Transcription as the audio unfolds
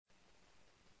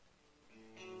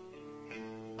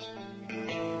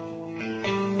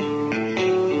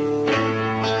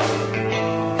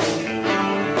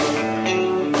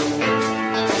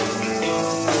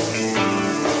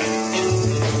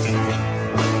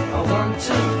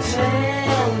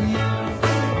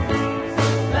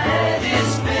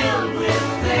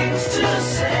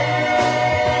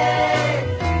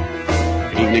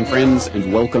evening, friends,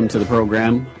 and welcome to the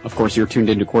program. Of course, you're tuned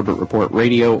into Corbett Report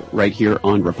Radio right here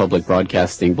on Republic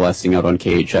Broadcasting, blasting out on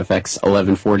KHFX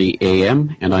 1140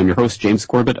 AM. And I'm your host, James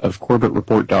Corbett of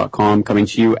CorbettReport.com, coming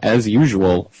to you as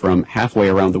usual from halfway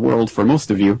around the world. For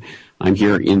most of you, I'm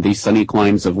here in the sunny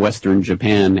climes of western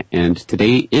Japan, and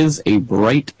today is a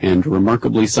bright and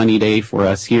remarkably sunny day for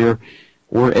us here,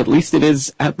 or at least it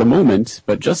is at the moment.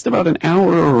 But just about an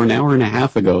hour or an hour and a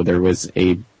half ago, there was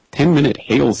a 10-minute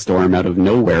hailstorm out of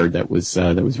nowhere that was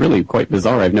really quite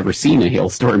bizarre. I've never seen a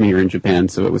hailstorm here in Japan,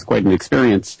 so it was quite an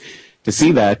experience to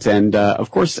see that. And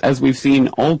of course, as we've seen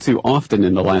all too often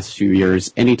in the last few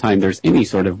years, anytime there's any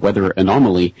sort of weather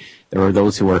anomaly, there are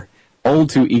those who are all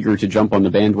too eager to jump on the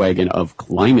bandwagon of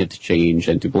climate change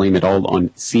and to blame it all on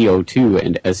CO2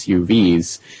 and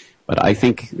SUVs. But I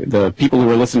think the people who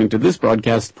are listening to this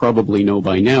broadcast probably know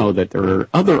by now that there are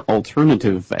other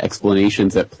alternative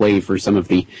explanations at play for some of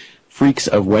the freaks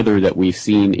of weather that we've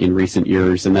seen in recent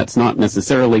years. And that's not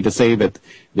necessarily to say that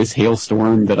this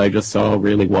hailstorm that I just saw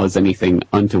really was anything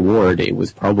untoward. It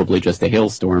was probably just a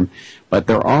hailstorm. But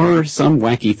there are some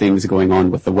wacky things going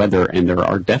on with the weather, and there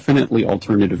are definitely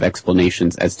alternative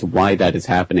explanations as to why that is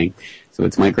happening. So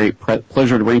it's my great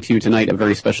pleasure to bring to you tonight a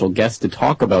very special guest to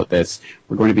talk about this.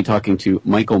 We're going to be talking to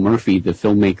Michael Murphy, the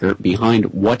filmmaker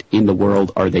behind What in the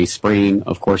World Are They Spraying?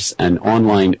 Of course, an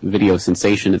online video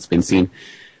sensation. It's been seen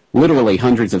literally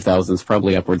hundreds of thousands,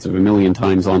 probably upwards of 1 million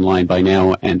times online by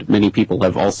now, and many people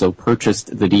have also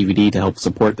purchased the DVD to help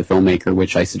support the filmmaker,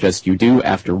 which I suggest you do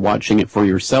after watching it for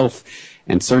yourself.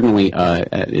 And certainly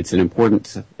it's an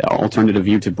important alternative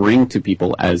view to bring to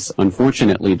people, as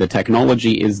unfortunately the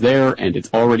technology is there and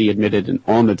it's already admitted and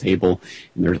on the table,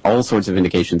 and there's all sorts of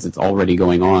indications it's already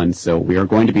going on. So we are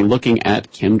going to be looking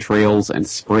at chemtrails and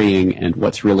spraying and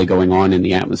what's really going on in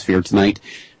the atmosphere tonight.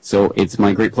 So it's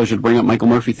my great pleasure to bring up Michael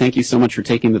Murphy. Thank you so much for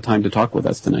taking the time to talk with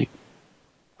us tonight.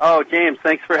 Oh, James,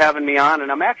 thanks for having me on.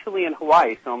 And I'm actually in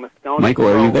Hawaii, so I'm a stone. Michael,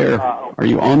 are you there? Are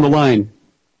you on the line?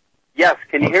 Yes.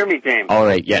 Can you hear me, James? All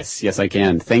right. Yes, I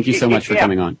can. Thank you so much for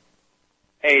coming on.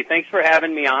 Hey, thanks for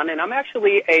having me on. And I'm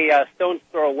actually a stone's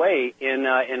throw away in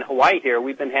Hawaii here.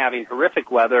 We've been having horrific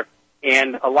weather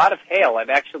and a lot of hail. I've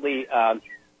actually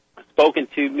spoken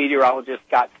to meteorologist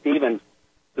Scott Stevens,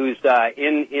 who's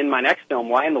in my next film,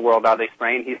 Why in the World Are They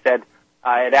Spraying? He said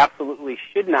it absolutely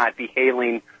should not be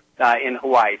hailing in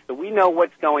Hawaii. So we know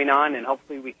what's going on, and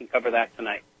hopefully we can cover that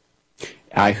tonight.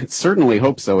 I certainly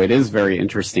hope so. It is very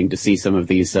interesting to see some of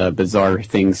these bizarre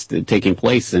things taking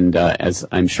place, and as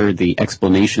I'm sure the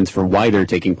explanations for why they're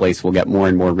taking place will get more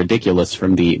and more ridiculous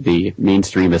from the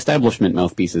mainstream establishment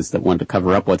mouthpieces that want to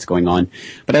cover up what's going on.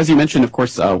 But as you mentioned, of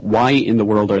course, Why in the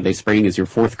World Are They Spraying is your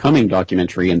forthcoming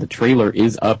documentary, and the trailer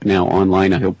is up now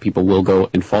online. I hope people will go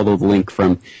and follow the link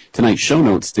from tonight's show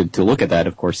notes to look at that.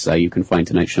 Of course, you can find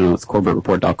tonight's show notes,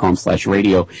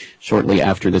 CorbettReport.com/radio, shortly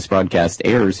after this broadcast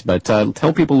airs. But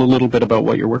tell people a little bit about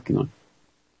what you're working on.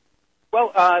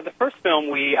 Well, the first film,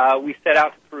 we set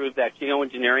out to prove that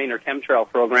geoengineering or chemtrail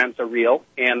programs are real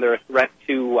and they're a threat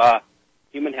to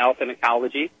human health and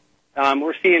ecology.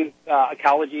 We're seeing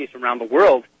ecologies around the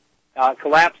world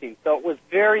collapsing. So it was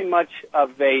very much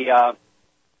of a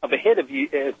hit, as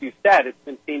you said. It's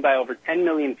been seen by over 10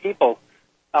 million people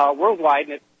worldwide,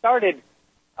 and it started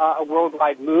a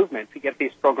worldwide movement to get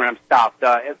these programs stopped.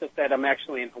 As I said, I'm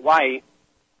actually in Hawaii,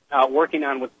 working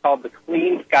on what's called the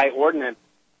Clean Sky Ordinance,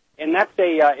 and that's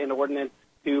an ordinance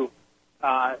to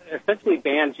essentially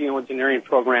ban geoengineering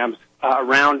programs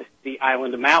around the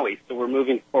island of Maui. So we're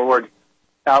moving forward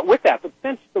with that. But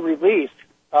since the release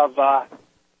of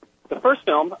the first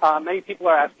film, many people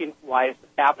are asking, why is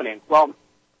this happening? Well,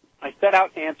 I set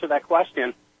out to answer that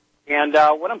question, and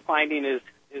what I'm finding is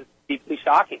deeply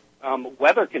shocking.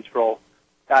 Weather control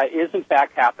is, in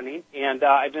fact, happening, and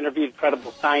I've interviewed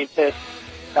credible scientists,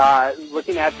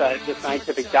 looking at the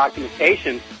scientific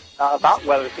documentation about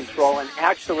weather control, and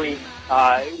actually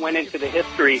went into the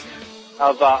history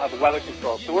of weather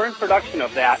control. So we're in production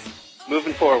of that,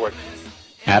 moving forward.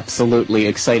 Absolutely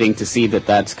exciting to see that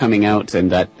that's coming out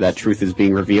and that truth is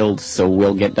being revealed. So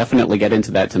we'll definitely get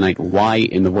into that tonight. Why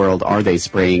in the world are they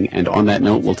spraying? And on that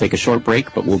note, we'll take a short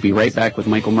break, but we'll be right back with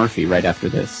Michael Murphy right after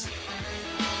this.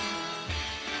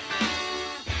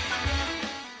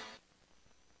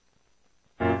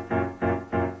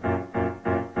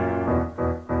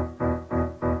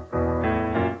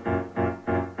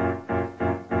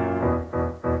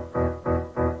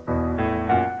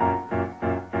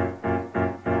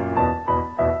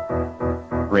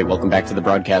 right, welcome back to the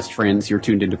broadcast, friends. You're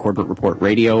tuned into Corbett Report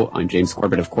Radio. I'm James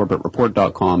Corbett of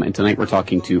CorbettReport.com, and tonight we're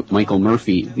talking to Michael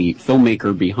Murphy, the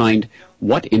filmmaker behind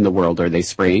What in the World Are They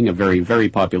Spraying?, a very, very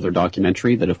popular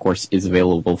documentary that, of course, is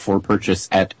available for purchase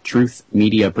at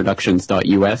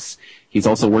truthmediaproductions.us. He's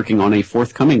also working on a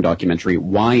forthcoming documentary,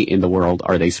 Why in the World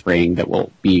Are They Spraying?, that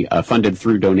will be funded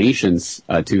through donations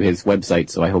to his website,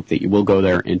 so I hope that you will go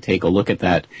there and take a look at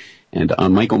that. And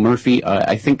Michael Murphy,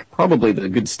 I think probably the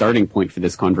good starting point for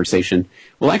this conversation,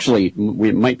 well, actually,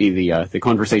 it might be the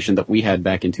conversation that we had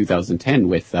back in 2010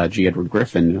 with G. Edward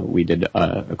Griffin. We did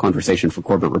a conversation for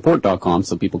CorbettReport.com,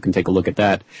 so people can take a look at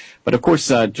that. But of course,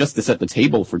 just to set the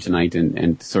table for tonight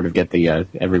and sort of get the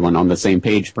everyone on the same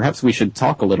page, perhaps we should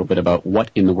talk a little bit about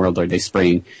what in the world are they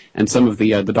spraying and some of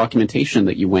the documentation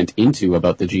that you went into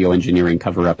about the geoengineering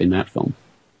cover-up in that film.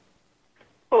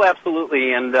 Well,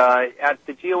 absolutely. And at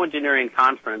the Geoengineering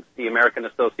Conference, the American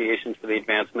Association for the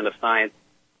Advancement of Science,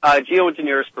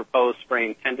 geoengineers proposed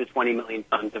spraying 10 to 20 million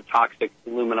tons of toxic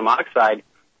aluminum oxide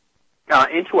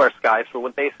into our skies for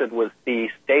what they said was the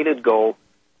stated goal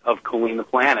of cooling the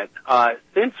planet.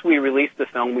 Since we released the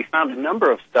film, we found a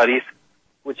number of studies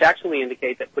which actually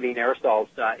indicate that putting aerosols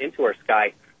into our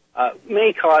sky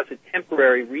may cause a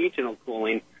temporary regional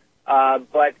cooling,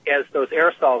 but as those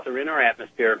aerosols are in our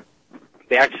atmosphere,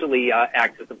 they actually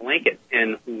act as a blanket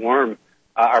and warm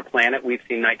our planet. We've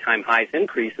seen nighttime highs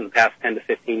increase in the past 10 to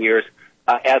 15 years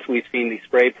as we've seen these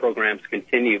spray programs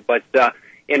continue. But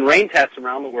in rain tests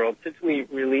around the world, since we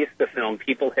released the film,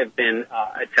 people have been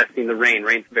testing the rain.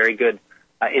 Rain's a very good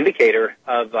indicator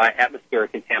of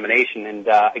atmospheric contamination. And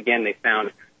again, they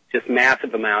found just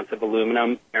massive amounts of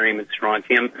aluminum, barium, and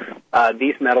strontium.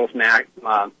 These metals match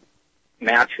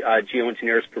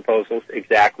geoengineers' proposals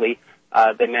exactly.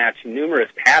 They match numerous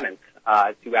patents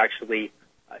to actually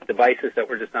devices that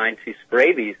were designed to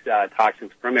spray these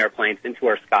toxins from airplanes into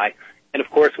our sky. And, of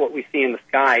course, what we see in the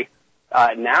sky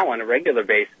now on a regular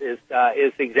basis is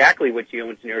exactly what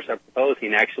geoengineers are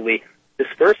proposing, actually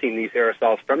dispersing these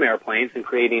aerosols from airplanes and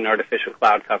creating artificial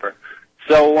cloud cover.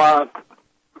 So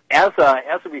as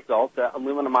a result,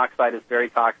 aluminum oxide is very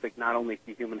toxic not only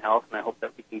to human health, and I hope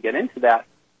that we can get into that,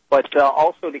 but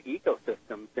also to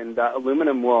ecosystems. And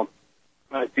aluminum will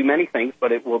do many things,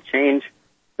 but it will change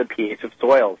the pH of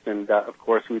soils. And, of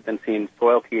course, we've been seeing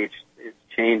soil pH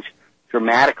change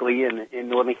dramatically in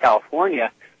Northern California,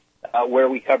 where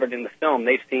we covered in the film.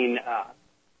 They've seen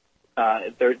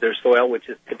their soil, which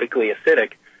is typically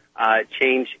acidic,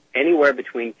 change anywhere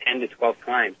between 10 to 12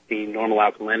 times the normal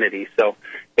alkalinity. So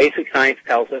basic science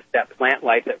tells us that plant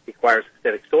life that requires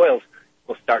acidic soils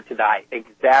will start to die.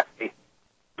 Exactly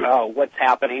what's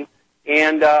happening.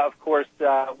 And, of course,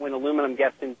 when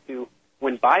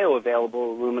bioavailable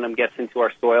aluminum gets into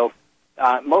our soils,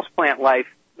 most plant life,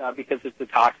 because it's a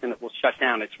toxin, it will shut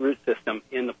down its root system,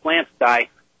 and the plants die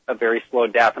a very slow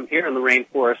death. I'm here in the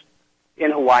rainforest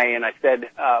in Hawaii, and I said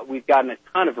we've gotten a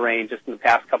ton of rain just in the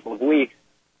past couple of weeks,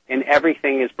 and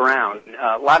everything is brown.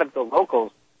 A lot of the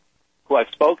locals who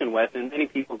I've spoken with, and many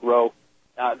people grow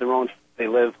their own, they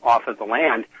live off of the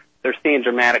land, they're seeing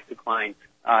dramatic declines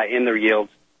in their yields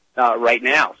right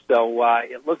now. So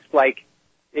it looks like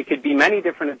it could be many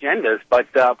different agendas, but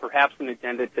perhaps an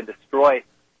agenda to destroy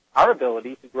our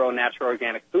ability to grow natural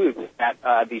organic foods at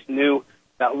these new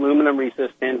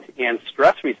aluminum-resistant and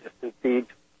stress-resistant seeds,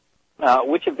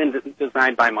 which have been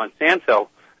designed by Monsanto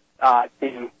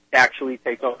to actually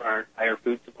take over our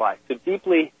food supply. So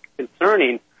deeply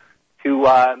concerning to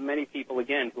many people,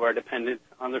 again, who are dependent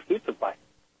on their food supply.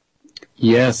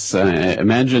 Yes,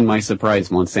 imagine my surprise,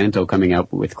 Monsanto coming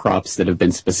out with crops that have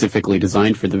been specifically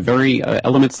designed for the very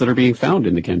elements that are being found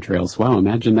in the chemtrails. Wow,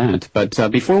 imagine that. But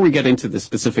before we get into the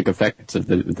specific effects of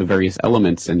the various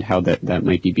elements and how that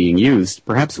might be being used,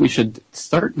 perhaps we should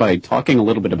start by talking a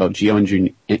little bit about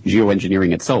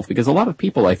geoengineering itself, because a lot of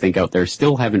people, I think, out there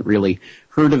still haven't really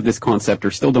heard of this concept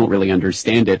or still don't really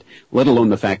understand it, let alone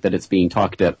the fact that it's being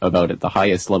talked about at the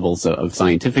highest levels of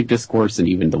scientific discourse and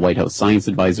even the White House Science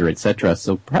Advisor, etc.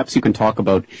 So perhaps you can talk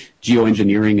about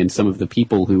geoengineering and some of the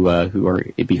people who are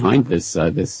behind this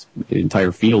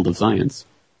entire field of science.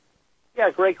 Yeah,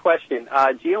 great question.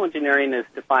 Geoengineering is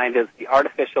defined as the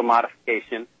artificial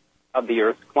modification of the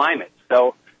Earth's climate.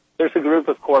 So there's a group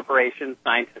of corporations,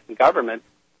 scientists, and governments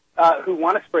who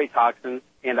want to spray toxins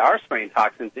and are spraying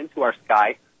toxins into our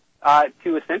sky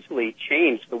to essentially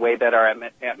change the way that our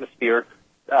atmosphere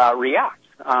reacts.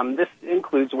 This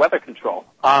includes weather control.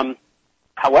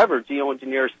 However,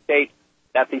 geoengineers state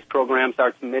that these programs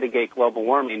are to mitigate global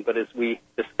warming, but as we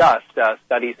discussed,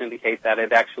 studies indicate that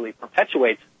it actually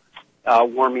perpetuates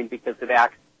warming because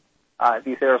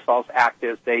these aerosols act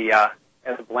as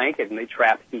as a blanket, and they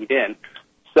trap heat in.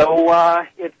 So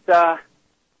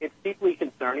it's deeply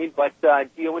concerning, but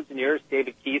geoengineers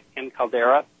David Keith, Ken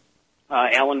Caldera,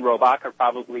 Alan Robach are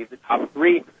probably the top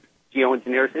three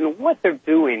geoengineers, and what they're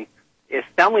doing is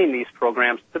selling these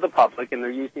programs to the public, and they're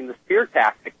using the spear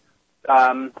tactic,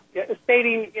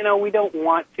 stating, we don't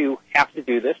want to have to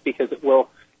do this because it will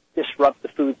disrupt the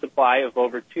food supply of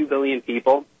over 2 billion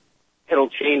people. It'll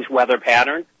change weather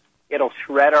patterns. It'll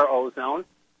shred our ozone.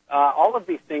 All of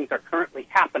these things are currently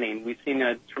happening. We've seen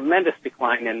a tremendous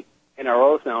decline in our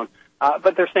ozone,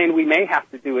 but they're saying we may have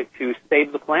to do it to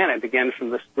save the planet, again, from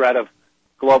this threat of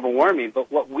global warming.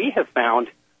 But what we have found,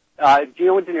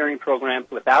 geoengineering programs,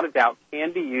 without a doubt,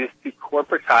 can be used to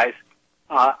corporatize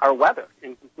our weather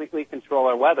and completely control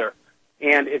our weather.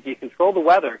 And if you control the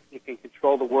weather, you can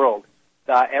control the world,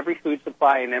 every food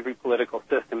supply and every political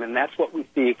system, and that's what we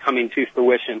see coming to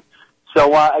fruition.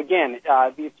 So, again,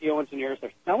 these geoengineers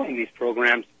are selling these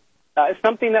programs as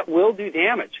something that will do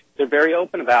damage. They're very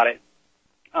open about it,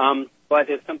 but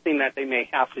it's something that they may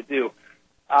have to do.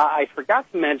 I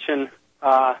forgot to mention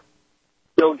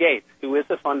Bill Gates, who is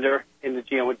a funder in the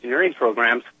geoengineering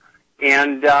programs,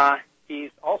 and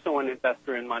he's also an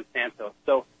investor in Monsanto.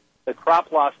 So the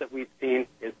crop loss that we've seen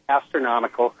is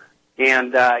astronomical,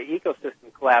 and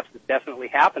ecosystem collapse is definitely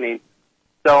happening.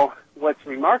 So what's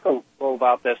remarkable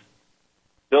about this,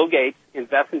 Bill Gates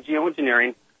invests in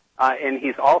geoengineering, and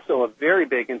he's also a very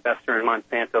big investor in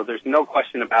Monsanto. There's no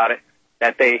question about it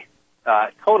that they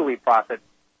totally profit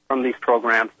from these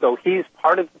programs. So he's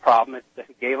part of the problem. It's the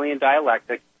Hegelian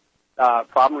dialectic,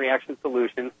 problem-reaction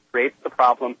solution, creates the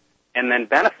problem, and then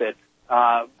benefits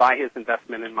by his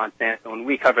investment in Monsanto. And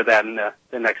we cover that in the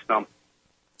next film.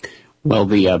 Well,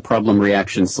 the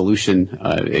problem-reaction solution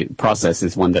process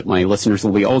is one that my listeners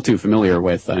will be all too familiar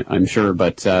with, I'm sure,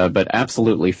 but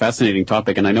absolutely fascinating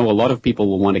topic, and I know a lot of people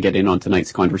will want to get in on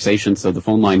tonight's conversation, so the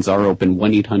phone lines are open,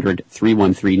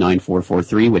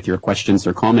 1-800-313-9443, with your questions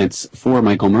or comments for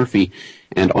Michael Murphy.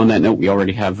 And on that note, we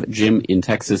already have Jim in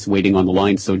Texas waiting on the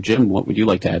line. So, Jim, what would you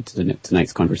like to add to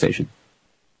tonight's conversation?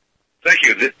 Thank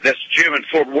you. That's Jim in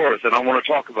Fort Worth, and I want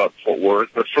to talk about Fort Worth.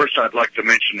 But first, I'd like to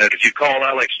mention that if you call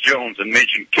Alex Jones and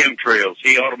mention chemtrails,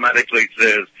 he automatically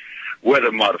says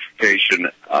weather modification.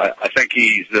 I think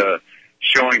he's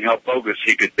showing how bogus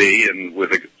he could be, and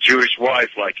with a Jewish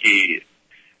wife like he...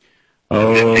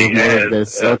 Oh,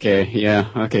 this. Okay, yeah.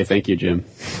 Okay, thank you, Jim.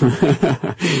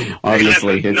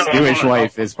 Obviously, his Jewish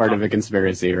wife is part of a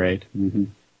conspiracy, right? Mm-hmm.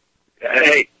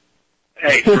 Hey,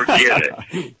 forget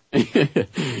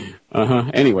it.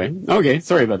 Anyway, okay,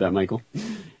 sorry about that, Michael.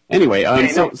 Anyway,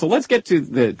 so let's get to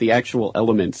the actual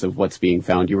elements of what's being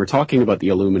found. You were talking about the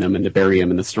aluminum and the barium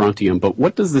and the strontium, but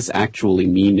what does this actually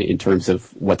mean in terms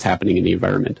of what's happening in the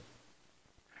environment?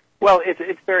 Well,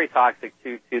 it's very toxic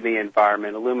to the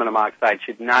environment. Aluminum oxide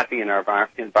should not be in our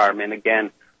environment.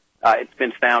 Again, it's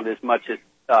been found as much as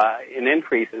in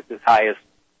increases as high as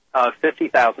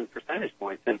 50,000 percentage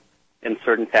points in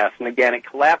certain tests. And again, it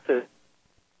collapses.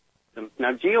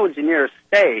 Now, geoengineers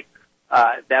say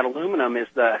that aluminum is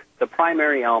the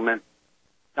primary element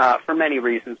for many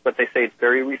reasons, but they say it's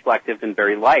very reflective and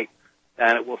very light,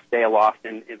 and it will stay aloft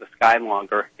in the sky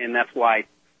longer, and that's why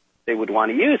they would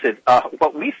want to use it.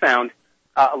 What we found,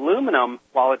 aluminum,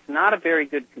 while it's not a very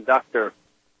good conductor,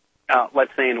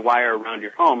 let's say in wire around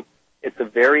your home, it's a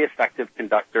very effective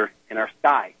conductor in our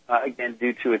sky, again,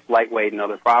 due to its lightweight and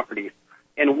other properties.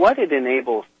 And what it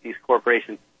enables these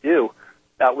corporations to do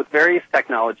with various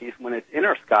technologies, when it's in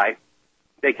our sky,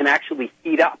 they can actually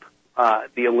heat up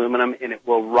the aluminum, and it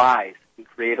will rise and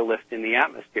create a lift in the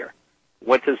atmosphere.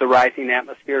 What does a rising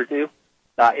atmosphere do?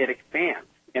 It expands,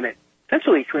 and it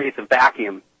essentially creates a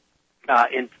vacuum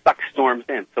and sucks storms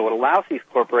in. So it allows these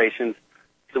corporations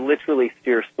to literally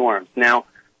steer storms. Now,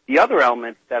 the other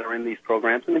elements that are in these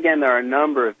programs, and again, there are a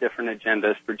number of different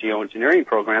agendas for geoengineering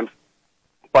programs,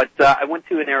 but I went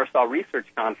to an aerosol research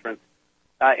conference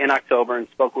in October and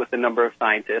spoke with a number of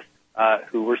scientists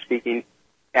who were speaking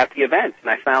at the event, and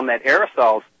I found that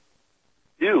aerosols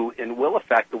do and will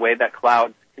affect the way that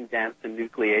clouds condense and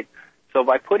nucleate. So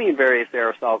by putting various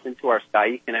aerosols into our sky,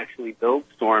 you can actually build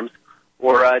storms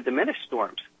or diminish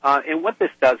storms. And what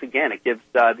this does, again, it gives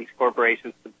these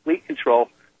corporations complete control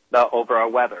over our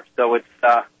weather. So it's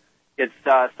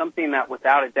something that,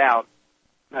 without a doubt,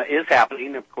 is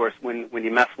happening. Of course, when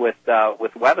you mess with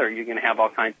weather, you're going to have all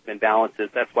kinds of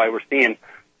imbalances. That's why we're seeing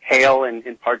hail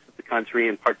in parts of the country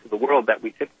and parts of the world that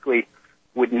we typically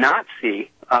would not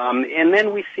see. And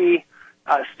then we see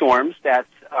storms that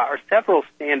are several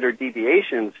standard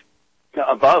deviations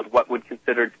above what would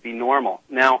consider to be normal.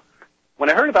 Now, when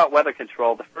I heard about weather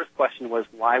control, the first question was,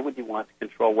 why would you want to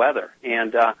control weather?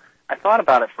 And I thought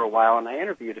about it for a while, and I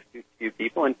interviewed a few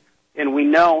people, and we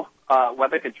know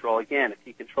weather control, again, if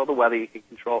you control the weather, you can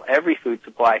control every food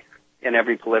supply in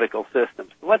every political system.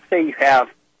 So let's say you have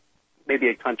maybe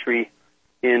a country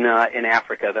in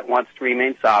Africa that wants to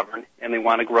remain sovereign, and they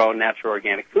want to grow natural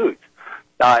organic foods.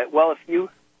 Well, if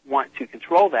you want to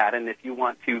control that, and if you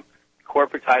want to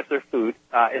corporatize their food,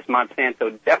 as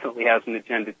Monsanto definitely has an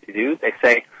agenda to do, they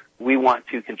say, we want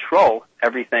to control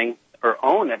everything or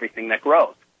own everything that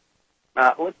grows.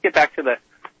 Let's get back to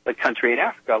the country in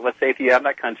Africa. Let's say if you have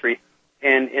that country,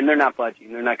 and they're not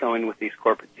budging, they're not going with these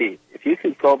corporate seeds. If you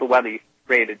control the weather, you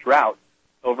create a drought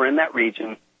over in that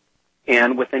region,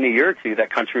 and within a year or two, that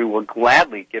country will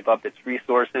gladly give up its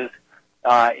resources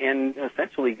and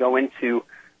essentially go into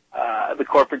the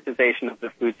corporatization of the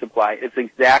food supply. It's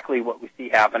exactly what we see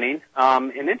happening.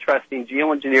 And interesting,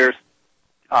 geoengineers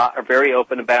are very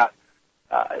open about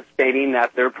stating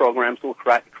that their programs will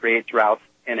create droughts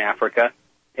in Africa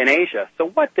and Asia. So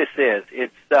what this is,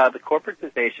 it's the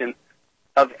corporatization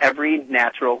of every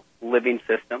natural living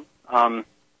system.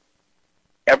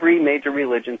 Every major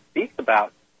religion speaks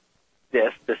about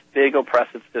this big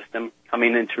oppressive system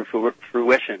coming into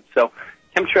fruition. So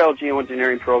chemtrail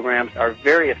geoengineering programs are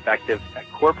very effective at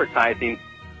corporatizing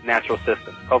natural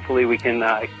systems. Hopefully we can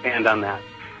expand on that.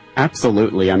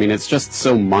 Absolutely. I mean, it's just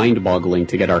so mind-boggling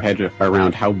to get our head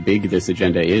around how big this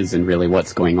agenda is and really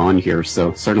what's going on here.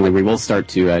 So certainly we will start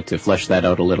to flesh that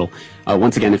out a little.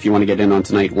 Once again, if you want to get in on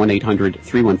tonight,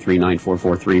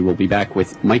 1-800-313-9443. We'll be back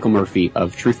with Michael Murphy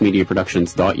of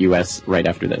truthmediaproductions.us right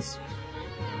after this.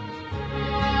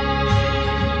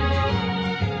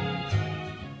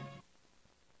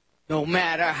 No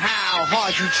matter how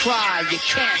hard you try, you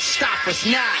can't stop us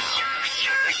now.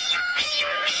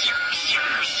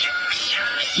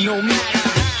 No matter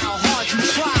how hard you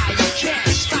try, you can't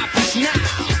stop us now.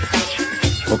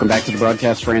 Welcome back to the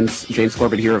broadcast, friends. James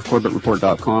Corbett here of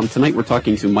CorbettReport.com. Tonight we're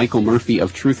talking to Michael Murphy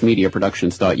of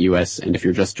truthmediaproductions.us. And if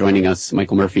you're just joining us,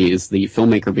 Michael Murphy is the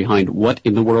filmmaker behind What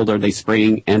in the World Are They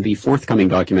Spraying? And the forthcoming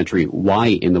documentary, Why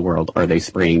in the World Are They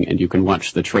Spraying? And you can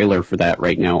watch the trailer for that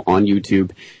right now on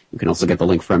YouTube. You can also get the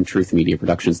link from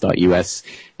truthmediaproductions.us.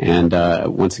 And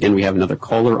once again, we have another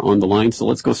caller on the line, so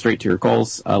let's go straight to your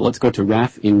calls. Let's go to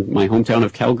Raf in my hometown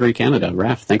of Calgary, Canada.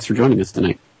 Raf, thanks for joining us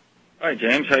tonight. Hi,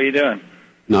 James. How you doing?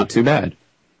 Not too bad.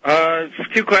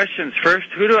 Two questions. First,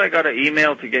 who do I got to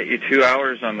email to get you 2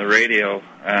 hours on the radio?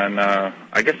 And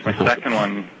I guess my second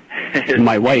one is...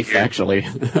 My wife, actually.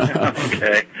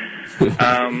 Okay.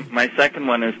 My second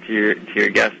one is to your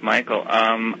guest, Michael.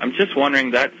 I'm just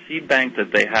wondering, that seed bank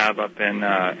that they have up in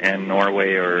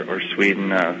Norway or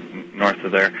Sweden, north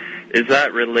of there, is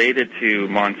that related to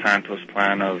Monsanto's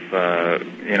plan of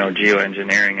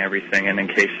geoengineering everything, and in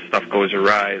case stuff goes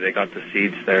awry, they got the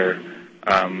seeds there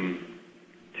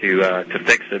to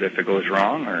fix it if it goes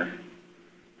wrong? Or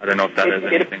I don't know if that has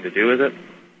anything to do with it.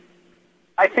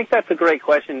 I think that's a great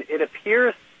question. It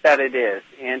appears that it is,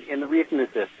 and the reason is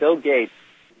this. Bill Gates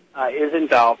is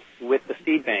involved with the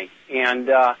seed bank. And,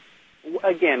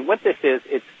 again, what this is,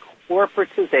 it's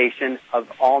corporatization of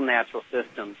all natural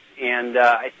systems. And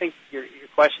I think your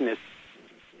question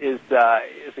is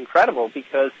incredible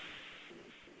because,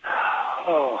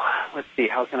 let's see,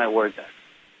 how can I word this?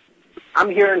 I'm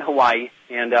here in Hawaii,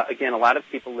 and, again, a lot of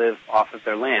people live off of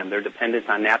their land. They're dependent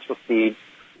on natural seeds,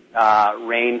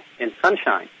 rain, and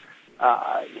sunshine.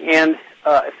 And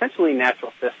essentially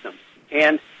natural systems.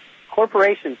 And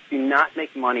corporations do not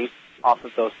make money off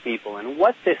of those people. And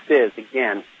what this is,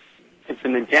 again, it's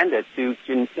an agenda to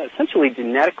essentially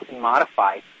genetically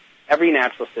modify every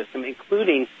natural system,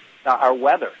 including our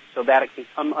weather, so that it can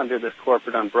come under this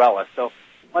corporate umbrella. So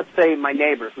let's say my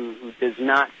neighbor who does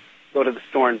not go to the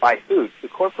store and buy food. The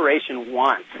corporation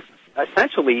wants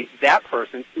essentially that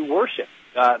person to worship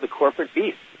the corporate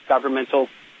beast, governmental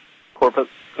corporate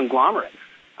conglomerate.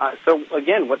 So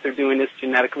again, what they're doing is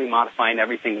genetically modifying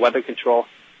everything. Weather control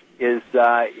is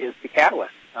the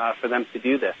catalyst for them to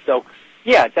do this. So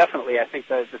yeah, definitely, I think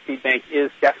the seed bank is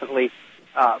definitely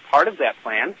part of that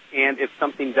plan. And if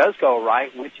something does go awry,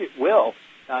 which it will,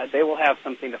 they will have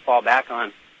something to fall back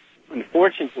on.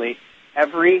 Unfortunately,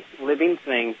 every living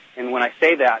thing, and when I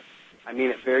say that, I mean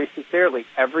it very sincerely,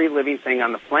 every living thing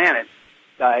on the planet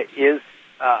is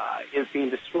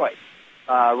being destroyed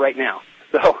right now.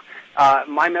 So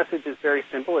my message is very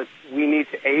simple. It's we need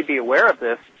to, A, be aware of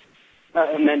this,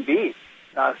 and then, B,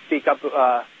 speak up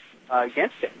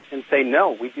against it and say,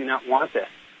 no, we do not want this.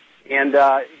 And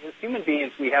as human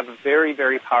beings, we have a very,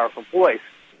 very powerful voice,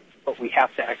 but we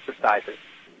have to exercise it.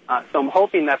 So I'm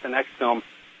hoping that the next film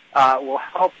will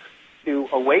help to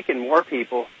awaken more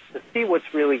people to see what's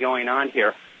really going on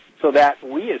here so that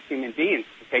we as human beings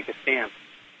can take a stand.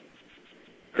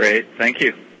 Great. Thank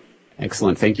you.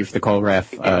 Excellent. Thank you for the call,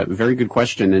 Raf. Very good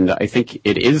question, and I think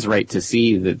it is right to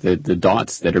see the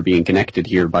dots that are being connected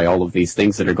here by all of these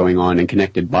things that are going on and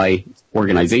connected by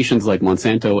organizations like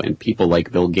Monsanto and people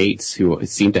like Bill Gates who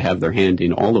seem to have their hand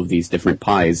in all of these different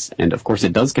pies. And, of course,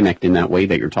 it does connect in that way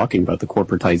that you're talking about, the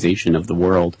corporatization of the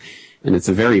world. And it's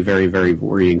a very, very, very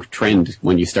worrying trend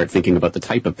when you start thinking about the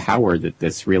type of power that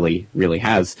this really, really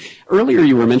has. Earlier,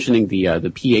 you were mentioning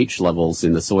the pH levels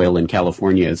in the soil in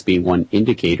California as being one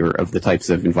indicator of the types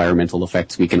of environmental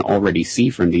effects we can already see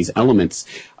from these elements.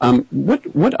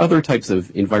 What other types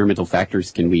of environmental factors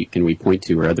can we point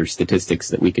to, or other statistics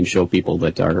that we can show people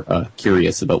that are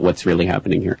curious about what's really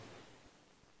happening here?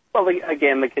 Well,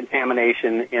 again, the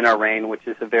contamination in our rain, which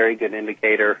is a very good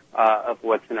indicator of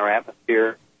what's in our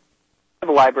atmosphere. We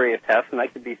have a library of tests, and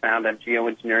that can be found on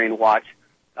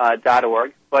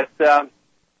geoengineeringwatch.org. But,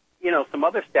 some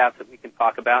other stats that we can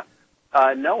talk about.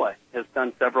 NOAA has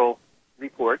done several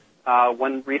reports.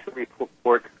 One recent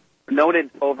report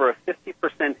noted over a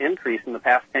 50% increase in the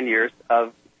past 10 years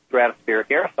of stratospheric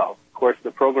aerosols. Of course, the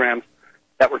programs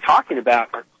that we're talking about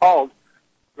are called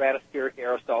stratospheric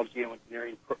aerosol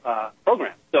geoengineering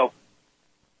programs. So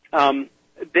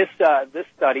this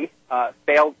study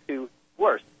failed to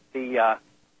worse the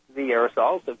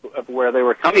aerosols of where they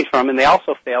were coming from, and they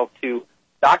also failed to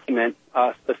document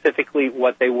specifically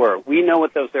what they were. We know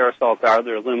what those aerosols are.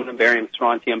 They're aluminum, barium,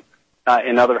 strontium,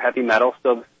 and other heavy metals.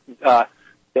 So the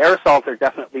aerosols are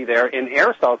definitely there. In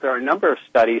aerosols, there are a number of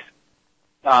studies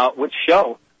which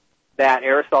show that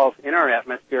aerosols in our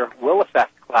atmosphere will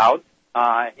affect clouds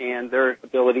and their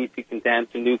ability to condense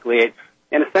and nucleate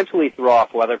and essentially throw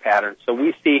off weather patterns. So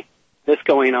we see this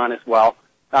going on as well.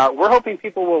 We're hoping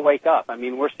people will wake up. I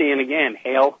mean, we're seeing, again,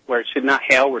 hail where it should not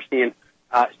hail. We're seeing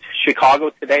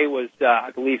Chicago today was,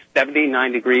 I believe,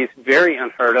 79 degrees, very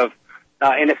unheard of.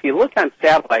 And if you look on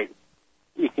satellite,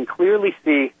 you can clearly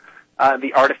see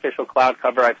the artificial cloud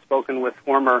cover. I've spoken with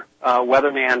former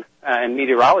weatherman and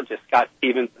meteorologist Scott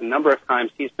Stevens a number of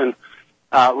times. He's been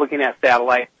looking at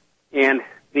satellite, and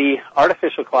the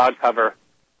artificial cloud cover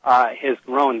has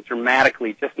grown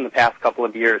dramatically just in the past couple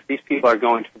of years. These people are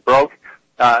going to broke.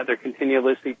 They're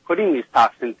continuously putting these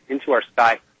toxins into our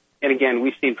sky. And again,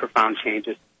 we've seen profound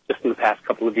changes just in the past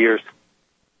couple of years.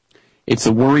 It's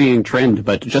a worrying trend,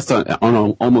 but just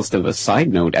on almost of a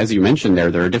side note, as you mentioned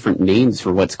there are different names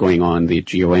for what's going on, the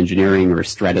geoengineering or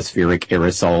stratospheric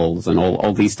aerosols and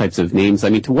all these types of names. I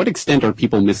mean, to what extent are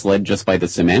people misled just by the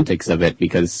semantics of it?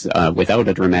 Because without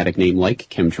a dramatic name like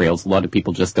chemtrails, a lot of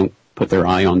people just don't put their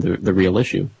eye on the real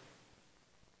issue.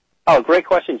 Oh, great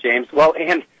question, James. Well,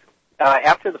 and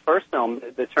after the first film,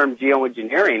 the term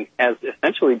geoengineering has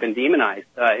essentially been demonized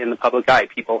in the public eye.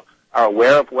 People are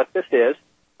aware of what this is.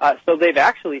 So they've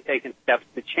actually taken steps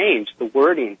to change the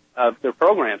wording of their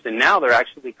programs, and now they're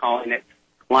actually calling it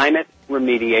climate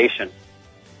remediation.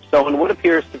 So in what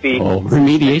appears to be... Oh,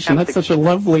 remediation, that's such a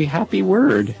lovely, happy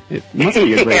word. It must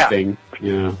be a great thing.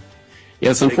 Yeah.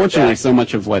 Yes, unfortunately, so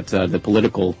much of what the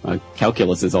political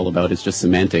calculus is all about is just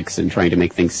semantics and trying to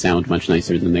make things sound much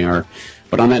nicer than they are.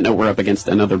 But on that note, we're up against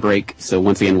another break, so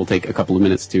once again, we'll take a couple of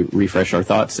minutes to refresh our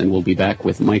thoughts, and we'll be back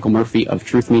with Michael Murphy of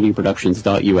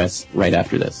truthmediaproductions.us right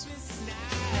after this.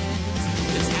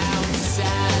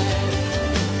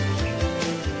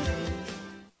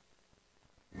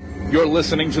 You're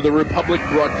listening to the Republic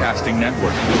Broadcasting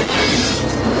Network,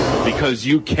 because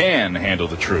you can handle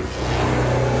the truth.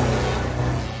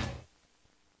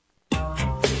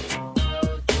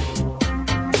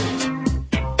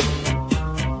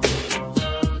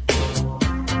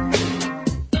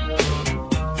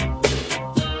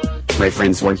 Right,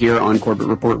 friends, we're here on Corbett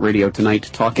Report Radio tonight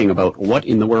talking about what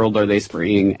in the world are they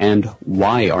spraying and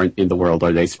why in the world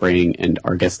are they spraying. And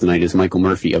our guest tonight is Michael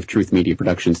Murphy of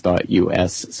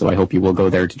truthmediaproductions.us. So I hope you will go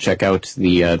there to check out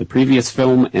the previous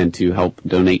film and to help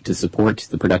donate to support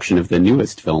the production of the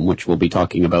newest film, which we'll be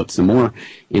talking about some more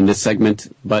in this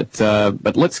segment. But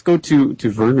let's go to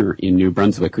Werner in New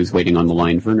Brunswick, who's waiting on the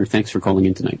line. Werner, thanks for calling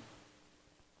in tonight.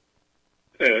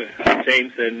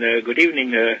 James, and good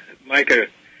evening, Michael.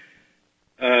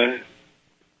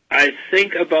 I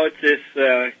think about this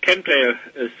chemtrail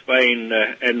spraying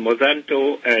and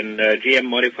Monsanto and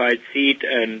GM-modified seed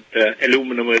and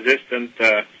aluminum-resistant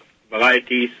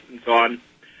varieties and so on.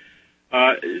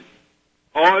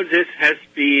 All this has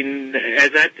been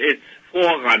as at its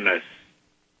forerunners.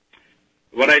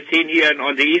 What I've seen here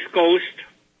on the East Coast,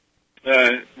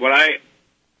 what I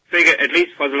figure at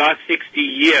least for the last 60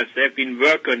 years, they've been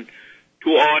working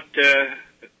toward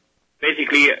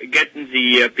basically getting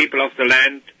the people off the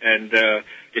land and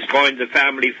destroying the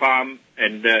family farm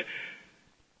and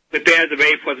prepare the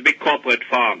way for the big corporate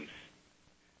farms.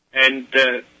 And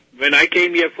when I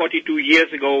came here 42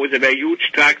 years ago, there were huge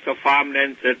tracts of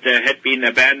farmlands that had been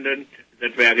abandoned,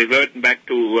 that were reverting back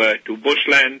to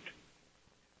bushland.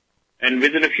 And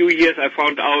within a few years, I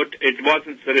found out it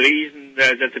wasn't the reason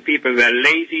that the people were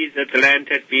lazy, that the land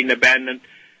had been abandoned,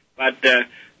 but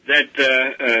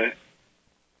that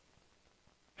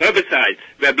herbicides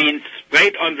were being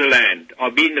sprayed on the land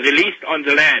or being released on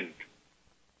the land,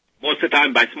 most of the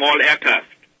time by small aircraft.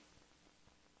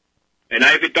 And I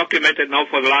have it documented now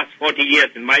for the last 40 years.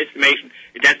 In my estimation,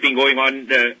 it has been going on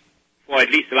for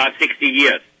at least the last 60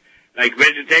 years, like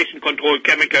vegetation control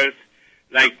chemicals,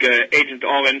 like Agent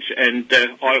Orange and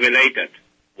all related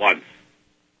ones.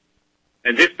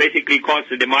 And this basically caused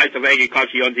the demise of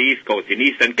agriculture on the East Coast, in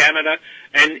eastern Canada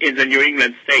and in the New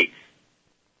England states.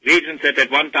 Regions that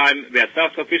at one time were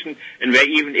self-sufficient and were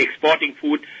even exporting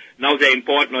food, now they're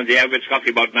importing on the average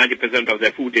roughly about 90% of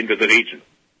their food into the region.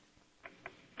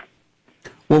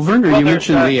 Well, Werner, you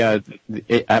mentioned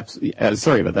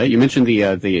sorry about that. You mentioned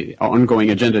the ongoing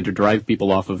agenda to drive people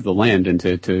off of the land and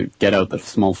to get out the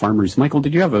small farmers. Michael,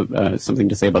 did you have something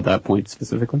to say about that point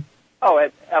specifically? Oh,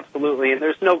 absolutely. And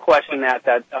there's no question that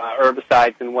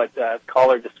herbicides and what the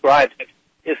caller described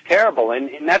is terrible, and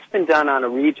that's been done on a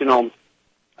regional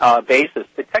basis.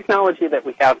 The technology that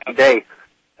we have today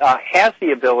has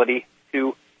the ability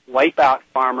to wipe out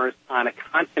farmers on a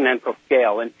continental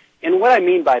scale. And what I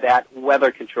mean by that,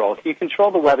 weather control. If you control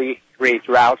the weather, you create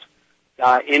droughts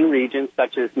in regions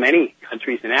such as many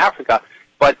countries in Africa.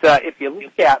 But if you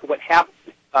look at what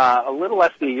happened a little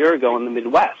less than a year ago in the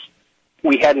Midwest,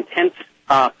 we had intense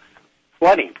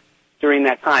flooding during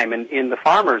that time. And the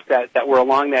farmers that were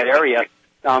along that area,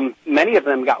 many of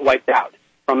them got wiped out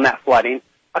from that flooding.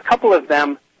 A couple of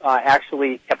them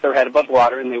actually kept their head above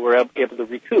water and they were able to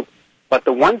recoup. But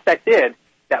the ones that did,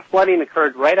 that flooding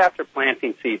occurred right after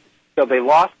planting season. So they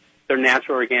lost their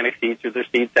natural organic seeds or their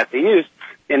seeds that they used.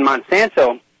 And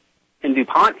Monsanto and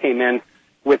DuPont came in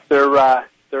with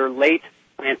their late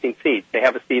planting seeds. They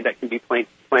have a seed that can be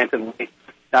planted late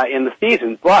in the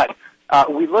season. But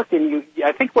we looked, and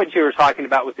I think what you were talking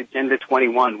about was Agenda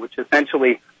 21, which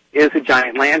essentially is a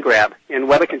giant land grab. And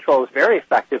weather control is very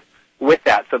effective with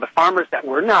that. So the farmers that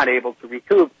were not able to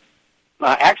recoup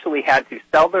actually had to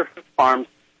sell their farms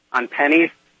on pennies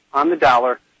on the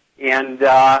dollar, and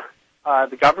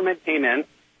the government came in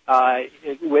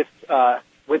with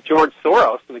George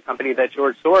Soros and the company that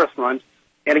George Soros runs,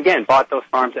 and again bought those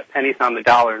farms at pennies on the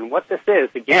dollar. And what this is,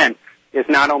 again, is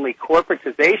not only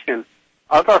corporatization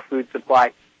of our food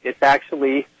supply, it's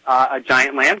actually a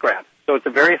giant land grab. So it's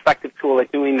a very effective tool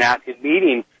at doing that and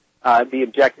meeting the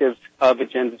objectives of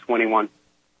Agenda 21.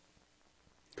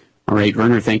 All right,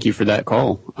 Werner, thank you for that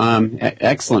call.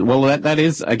 Excellent. Well, that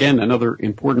is, again, another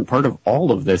important part of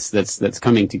all of this that's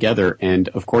coming together. And,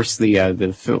 of course,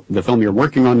 the film you're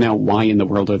working on now, Why in the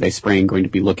World Are They Spraying?, going to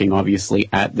be looking, obviously,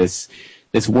 at this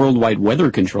worldwide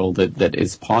weather control that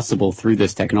is possible through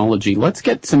this technology. Let's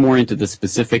get some more into the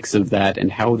specifics of that and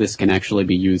how this can actually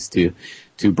be used to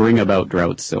bring about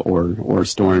droughts or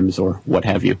storms or what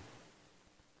have you.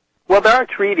 Well, there are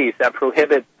treaties that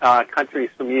prohibit countries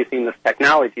from using this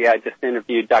technology. I just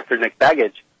interviewed Dr. Nick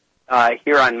Begich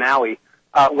here on Maui.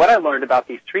 What I learned about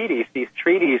these treaties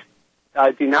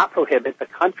do not prohibit the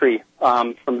country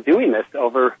from doing this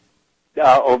over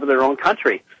their own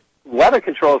country. Weather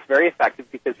control is very effective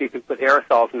because you can put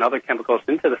aerosols and other chemicals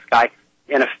into the sky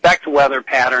and affect weather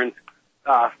patterns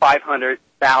 500,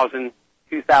 1,000,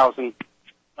 2,000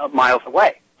 miles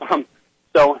away.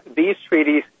 So these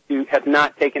treaties have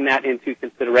not taken that into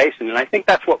consideration, and I think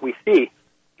that's what we see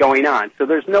going on. So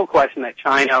there's no question that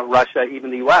China, Russia, even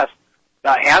the U.S.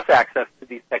 Has access to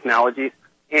these technologies,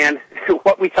 and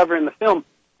what we cover in the film,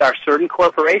 there are certain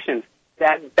corporations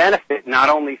that benefit not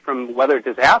only from weather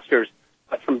disasters,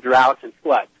 but from droughts and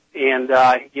floods. And,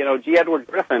 G. Edward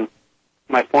Griffin,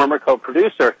 my former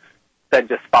co-producer, said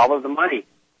just follow the money,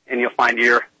 and you'll find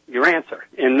your answer.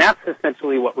 And that's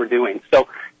essentially what we're doing. So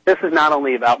this is not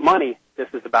only about money, this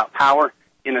is about power,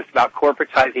 and it's about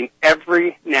corporatizing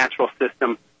every natural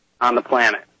system on the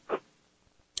planet.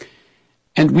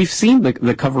 And we've seen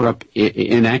the cover-up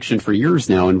in action for years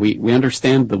now, and we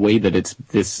understand the way that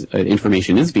this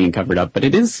information is being covered up. But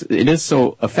it is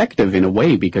so effective in a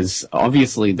way because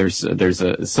obviously there's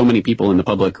so many people in the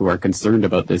public who are concerned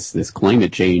about this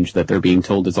climate change that they're being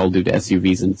told is all due to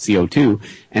SUVs and CO2,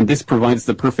 and this provides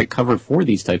the perfect cover for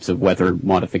these types of weather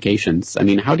modifications. I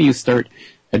mean, how do you start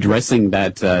addressing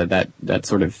that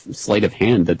sort of sleight of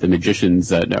hand that the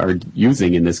magicians are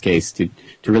using in this case to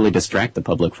really distract the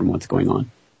public from what's going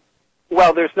on?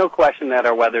 Well, there's no question that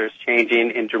our weather is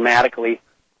changing and dramatically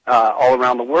all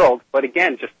around the world. But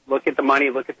again, just look at the money,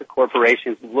 look at the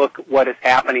corporations, look what is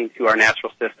happening to our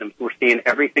natural systems. We're seeing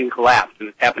everything collapse, and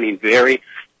it's happening very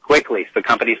quickly. So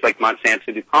companies like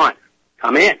Monsanto DuPont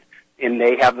come in, and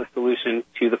they have the solution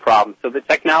to the problem. So the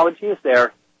technology is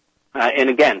there. And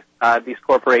again, these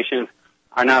corporations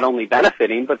are not only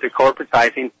benefiting, but they're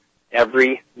corporatizing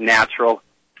every natural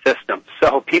system.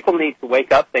 So people need to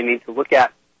wake up. They need to look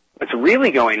at what's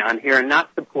really going on here and not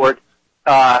support,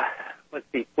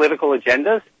 political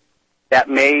agendas that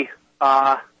may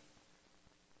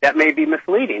be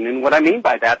misleading. And what I mean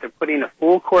by that, they're putting a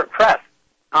full court press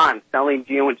on selling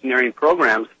geoengineering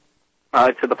programs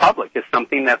to the public is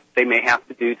something that they may have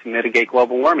to do to mitigate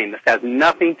global warming. This has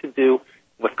nothing to do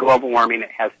with global warming. It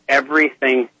has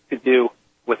everything to do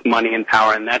with money and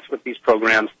power, and that's what these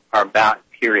programs are about,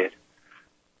 period.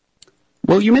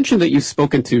 Well, you mentioned that you've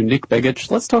spoken to Nick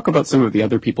Begich. Let's talk about some of the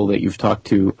other people that you've talked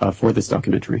to for this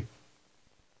documentary.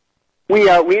 We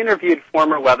interviewed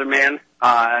former weatherman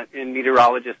and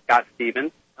meteorologist Scott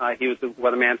Stevens. He was a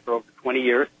weatherman for over 20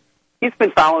 years. He's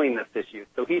been following this issue,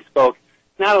 so he spoke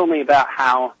not only about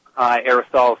how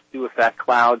aerosols do affect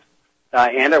clouds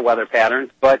and our weather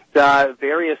patterns, but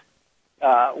various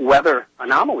weather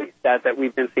anomalies that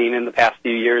we've been seeing in the past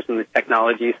few years and the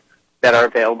technologies that are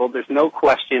available. There's no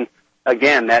question,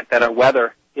 again, that our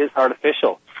weather is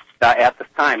artificial at this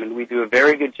time, and we do a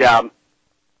very good job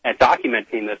at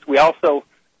documenting this. We also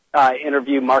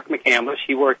interviewed Mark McCandlish.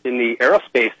 He worked in the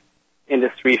aerospace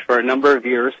industry for a number of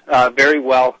years, very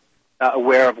well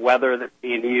aware of weather that's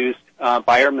being used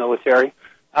by our military.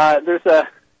 There's a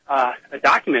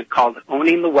document called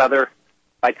Owning the Weather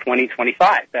by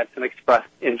 2025. That's an expressed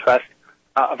interest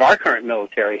of our current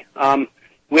military.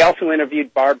 We also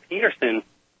interviewed Barb Peterson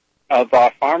of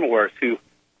Farm Wars, who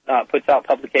puts out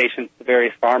publications to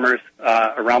various farmers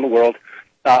around the world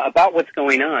about what's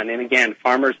going on. And again,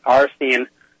 farmers are seeing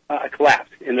a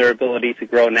collapse in their ability to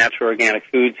grow natural organic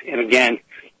foods. And again,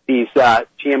 these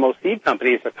GMO seed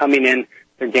companies are coming in,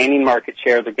 they're gaining market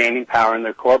share, they're gaining power, and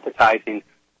they're corporatizing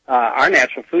our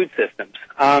natural food systems.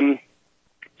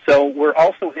 So we're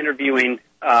also interviewing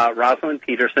Rosalind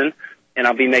Peterson, and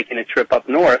I'll be making a trip up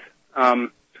north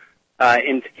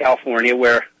into California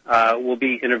where we'll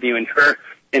be interviewing her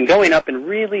and going up and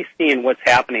really seeing what's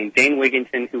happening. Dane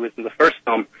Wigington, who was in the first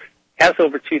film, has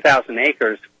over 2,000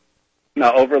 acres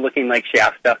overlooking Lake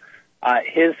Shasta.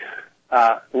 His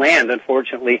land,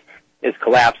 unfortunately, is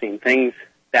collapsing. Things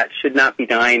that should not be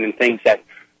dying and things that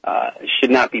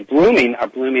should not be blooming are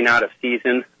blooming out of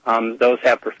season. Those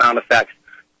have profound effects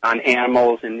on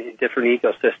animals and different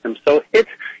ecosystems. So it's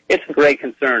a great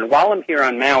concern. While I'm here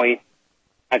on Maui,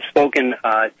 I've spoken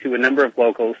to a number of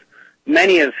locals,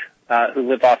 many of who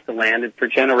live off the land, and for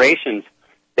generations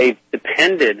they've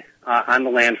depended on the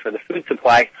land for the food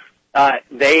supply.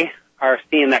 They are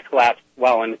seeing that collapse as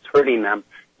well, and it's hurting them.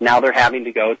 Now they're having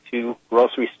to go to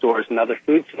grocery stores and other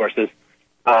food sources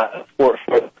for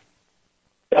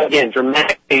again,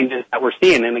 dramatic changes that we're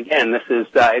seeing. And again, this is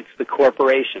it's the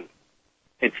corporation.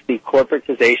 It's the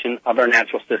corporatization of our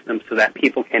natural system so that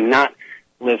people cannot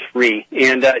live free.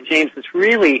 And James, it's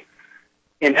really,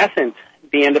 in essence,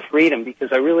 the end of freedom, because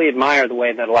I really admire the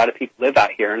way that a lot of people live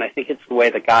out here, and I think it's the way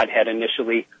that God had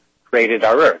initially created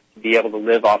our earth, to be able to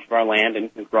live off of our land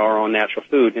and grow our own natural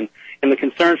food. And the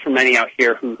concern for many out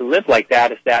here who live like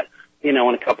that is that, in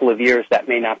a couple of years that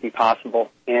may not be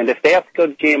possible. And if they have to go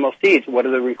to GMO seeds, what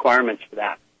are the requirements for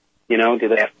that? Do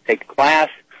they have to take a class?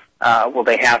 Will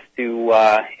they have to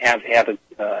have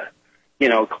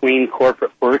a clean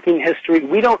corporate working history?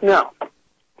 We don't know.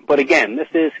 But again, this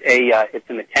is it's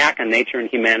an attack on nature and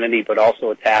humanity, but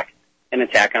also an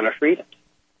attack on our freedoms.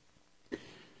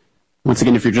 Once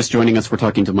again, if you're just joining us, we're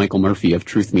talking to Michael Murphy of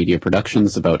Truth Media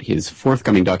Productions about his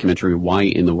forthcoming documentary, Why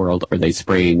in the World Are They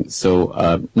Spraying?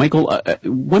 So, Michael,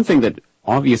 one thing that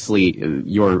obviously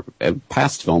your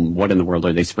past film, What in the World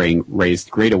Are They Spraying, raised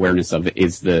great awareness of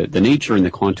is the nature and the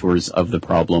contours of the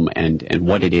problem and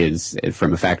what it is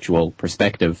from a factual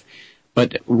perspective.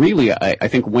 But really, I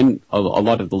think when a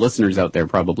lot of the listeners out there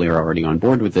probably are already on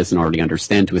board with this and already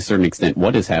understand to a certain extent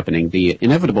what is happening, the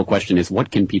inevitable question is what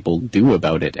can people do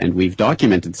about it? And we've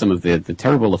documented some of the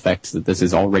terrible effects that this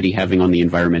is already having on the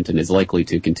environment and is likely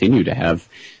to continue to have.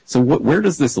 So where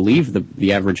does this leave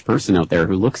the average person out there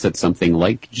who looks at something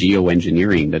like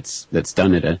geoengineering that's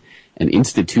done at an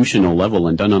institutional level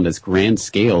and done on this grand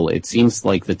scale? It seems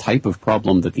like the type of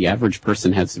problem that the average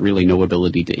person has really no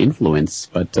ability to influence,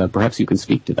 but perhaps you can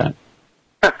speak to that.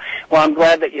 Well, I'm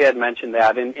glad that you had mentioned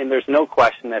that, and there's no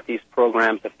question that these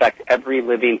programs affect every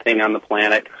living thing on the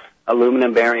planet.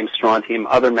 Aluminum, barium, strontium,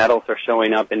 other metals are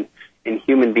showing up in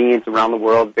human beings around the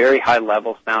world, very high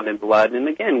levels found in blood. And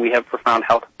again, we have profound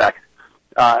health effects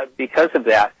because of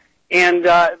that. And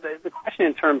the question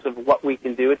in terms of what we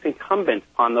can do, it's incumbent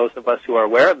upon those of us who are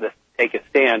aware of this to take a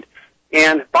stand.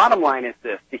 And bottom line is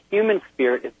this: the human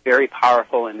spirit is very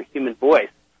powerful, and the human voice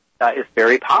is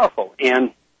very powerful.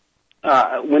 And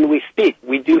when we speak,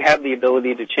 we do have the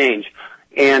ability to change.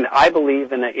 And I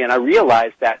believe, and I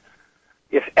realize that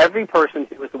if every person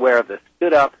who was aware of this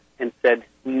stood up and said,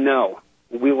 no,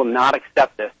 we will not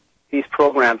accept this, these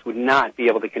programs would not be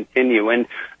able to continue. And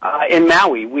in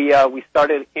Maui, we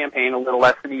started a campaign a little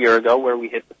less than a year ago where we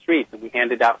hit the streets and we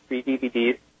handed out free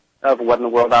DVDs of What in the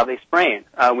World Are They Spraying?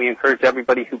 We encourage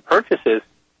everybody who purchases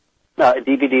a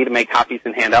DVD to make copies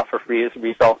and hand out for free. As a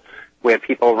result, we have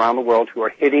people around the world who are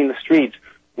hitting the streets,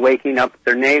 waking up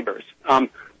their neighbors.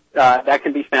 That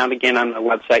can be found, again, on the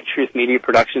website,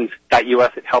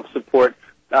 truthmediaproductions.us. It helps support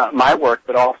my work,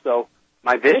 but also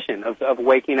my vision of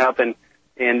waking up and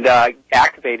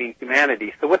activating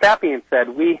humanity. So with that being said,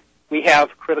 we have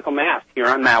critical mass here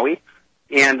on Maui,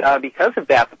 and because of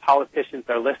that, the politicians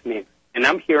are listening. And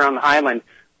I'm here on the island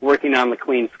working on the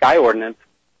Clean Sky Ordinance,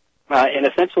 and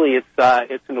essentially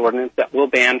it's an ordinance that will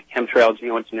ban chemtrail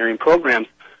geoengineering programs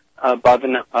above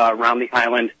and around the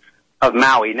island of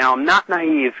Maui. Now, I'm not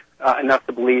naive enough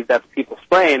to believe that the people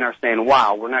spraying are saying,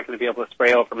 wow, we're not going to be able to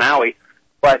spray over Maui.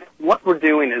 But what we're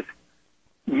doing is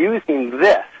using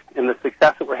this and the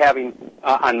success that we're having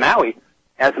on Maui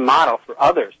as a model for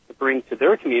others to bring to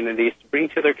their communities, to bring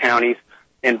to their counties,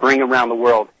 and bring around the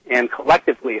world. And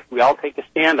collectively, if we all take a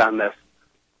stand on this,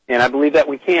 and I believe that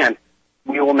we can,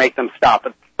 we will make them stop.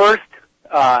 But the first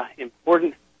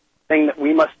important thing that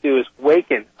we must do is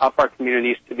waken up our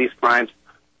communities to these crimes.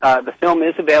 The film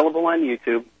is available on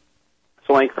YouTube,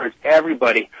 so I encourage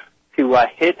everybody to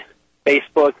hit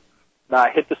Facebook,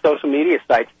 hit the social media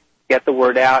sites, get the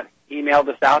word out, email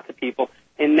this out to people,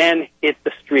 and then hit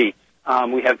the streets.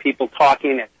 We have people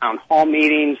talking at town hall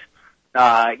meetings,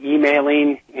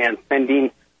 emailing, and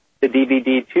sending the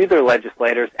DVD to their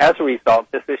legislators. As a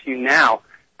result, this issue now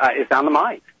is on the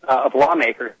minds of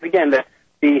lawmakers. Again,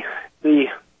 the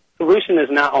solution is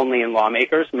not only in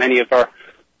lawmakers. Many of our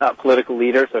political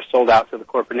leaders are sold out to the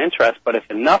corporate interest, but if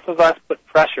enough of us put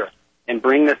pressure and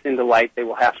bring this into light, they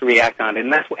will have to react on it.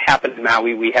 And that's what happened in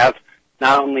Maui. We have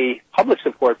not only public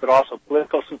support, but also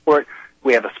political support.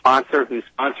 We have a sponsor who's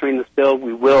sponsoring this bill.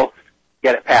 We will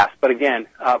get it passed. But again,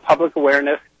 public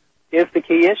awareness is the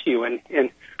key issue.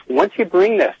 And once you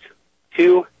bring this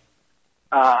to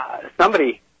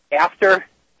somebody after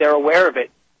they're aware of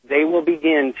it, they will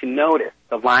begin to notice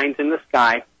the lines in the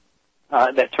sky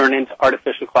that turn into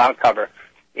artificial cloud cover.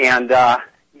 And,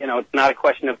 it's not a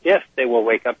question of if they will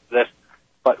wake up to this,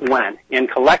 but when. And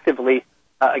collectively,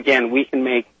 again, we can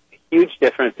make a huge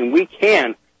difference, and we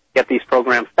can get these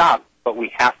programs stopped, but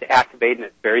we have to activate, and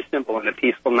it's very simple. In a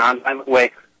peaceful, nonviolent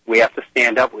way, we have to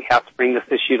stand up. We have to bring this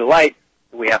issue to light.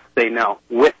 We have to say no.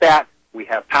 With that, we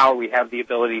have power. We have the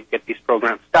ability to get these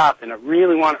programs stopped. And I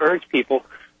really want to urge people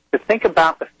to think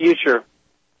about the future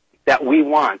that we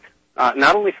want,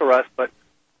 not only for us, but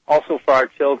also for our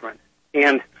children.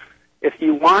 And if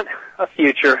you want a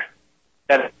future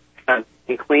that is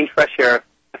in clean, fresh air,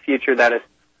 a future that is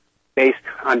based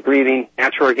on breathing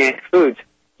natural organic foods,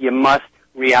 you must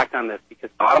react on this,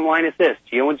 because bottom line is this: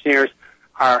 geoengineers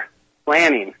are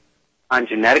planning on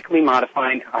genetically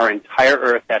modifying our entire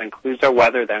Earth. That includes our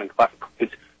weather, that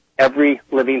includes every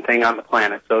living thing on the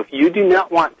planet. So if you do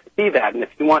not want to see that, and if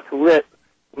you want to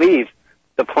leave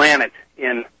the planet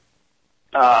in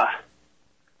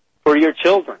for your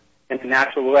children in a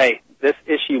natural way, this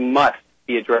issue must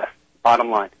be addressed,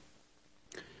 bottom line.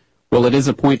 Well, it is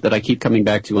a point that I keep coming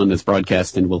back to on this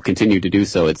broadcast, and will continue to do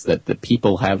so. It's that the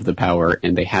people have the power,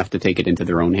 and they have to take it into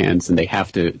their own hands, and they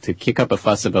have to kick up a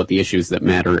fuss about the issues that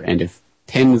matter. And if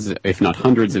tens, if not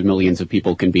hundreds of millions of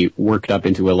people can be worked up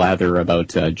into a lather about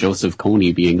Joseph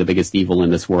Kony being the biggest evil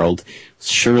in this world,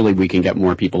 surely we can get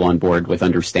more people on board with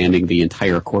understanding the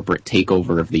entire corporate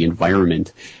takeover of the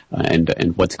environment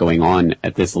and what's going on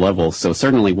at this level. So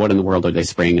certainly, What in the World Are They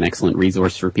Spraying? An excellent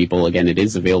resource for people. Again, it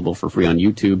is available for free on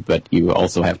YouTube, but you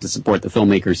also have to support the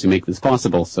filmmakers who make this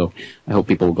possible. So I hope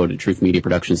people will go to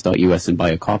truthmediaproductions.us and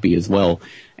buy a copy as well,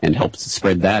 and help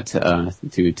spread that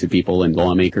to people and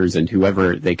lawmakers and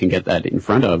whoever they can get that in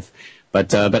front of.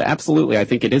 But absolutely, I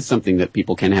think it is something that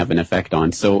people can have an effect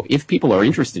on. So if people are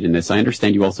interested in this, I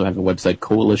understand you also have a website,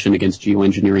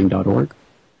 coalitionagainstgeoengineering.org.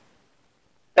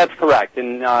 That's correct,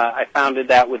 and I founded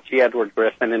that with G. Edward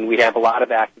Griffin, and we have a lot of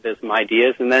activism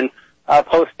ideas, and then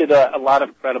posted a lot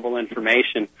of credible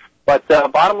information. But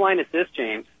bottom line is this,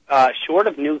 James. Short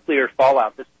of nuclear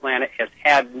fallout, this planet has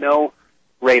had no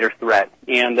greater threat.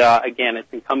 And again,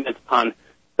 it's incumbent upon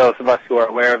those of us who are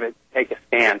aware of it to take a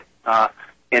stand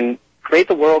and create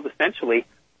the world, essentially,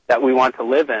 that we want to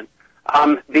live in.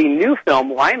 The new film,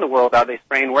 Why in the World Are They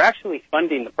Spraying? We're actually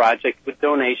funding the project with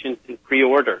donations and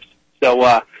pre-orders.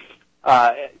 So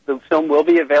the film will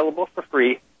be available for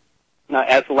free,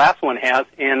 as the last one has,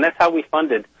 and that's how we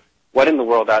funded What in the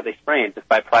World Are They Spraying? Just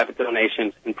by private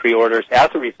donations and pre-orders.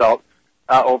 As a result,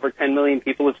 over 10 million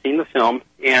people have seen the film,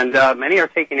 and many are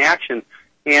taking action.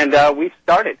 And we've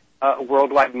started a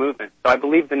worldwide movement. So I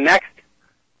believe the next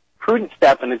prudent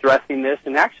step in addressing this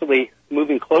and actually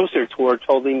moving closer towards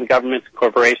holding the governments and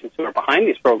corporations who are behind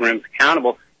these programs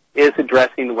accountable is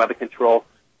addressing the weather control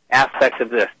aspects of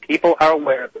this. People are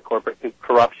aware of the corporate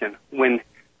corruption. When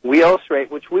we illustrate,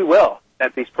 which we will,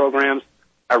 that these programs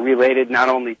are related not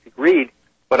only to greed,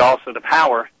 but also to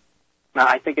power,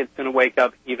 I think it's going to wake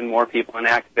up even more people and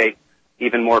activate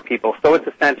even more people. So it's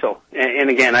essential. And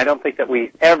again, I don't think that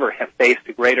we ever have faced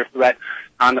a greater threat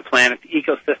on the planet. The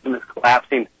ecosystem is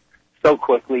collapsing so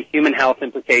quickly. Human health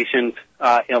implications,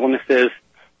 illnesses,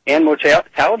 and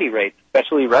mortality rates,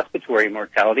 especially respiratory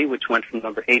mortality, which went from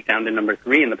number 8 down to number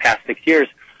 3 in the past 6 years.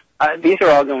 These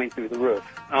are all going through the roof.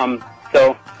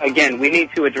 So, again, we need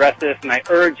to address this, and I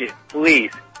urge you,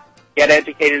 please, get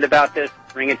educated about this,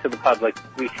 bring it to the public.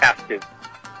 We have to.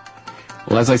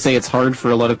 Well, as I say, it's hard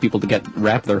for a lot of people to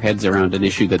wrap their heads around an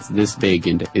issue that's this big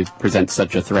and it presents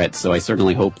such a threat. So I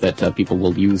certainly hope that people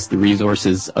will use the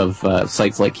resources of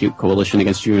sites like Coalition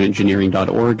Against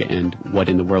geoengineering.org and What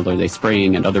in the World Are They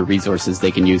Spraying and other resources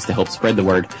they can use to help spread the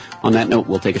word. On that note,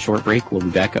 we'll take a short break. We'll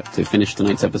be back up to finish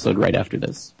tonight's episode right after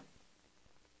this.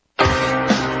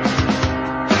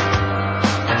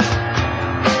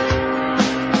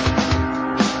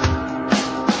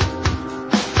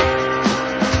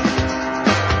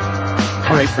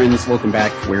 All right, friends, welcome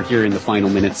back. We're here in the final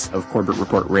minutes of Corbett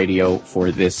Report Radio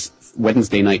for this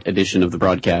Wednesday night edition of the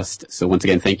broadcast. So once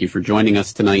again, thank you for joining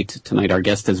us tonight. Tonight, our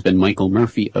guest has been Michael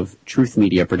Murphy of Truth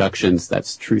Media Productions.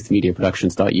 That's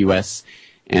truthmediaproductions.us.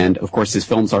 And, of course, his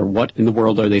films are What in the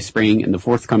World Are They Spraying? And the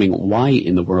forthcoming Why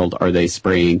in the World Are They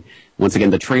Spraying? Once again,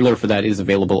 the trailer for that is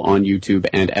available on YouTube.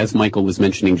 And as Michael was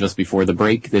mentioning just before the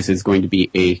break, this is going to be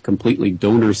a completely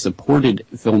donor-supported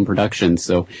film production.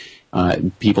 So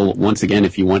people, once again,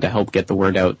 if you want to help get the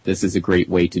word out, this is a great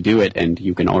way to do it. And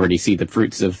you can already see the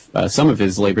fruits of some of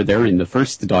his labor there in the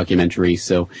first documentary.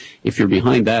 So if you're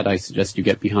behind that, I suggest you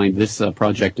get behind this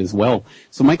project as well.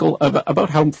 So, Michael,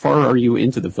 about how far are you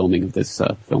into the filming of this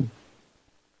film?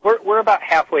 We're about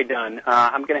halfway done.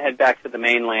 I'm going to head back to the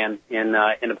mainland in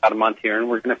about a month here, and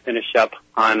we're going to finish up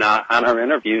on our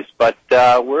interviews. But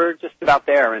we're just about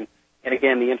there. And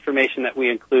again, the information that we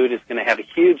include is going to have a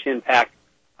huge impact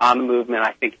on the movement.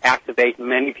 I think activate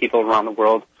many people around the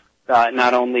world,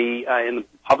 not only in the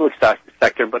public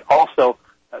sector, but also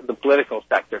the political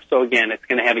sector. So again, it's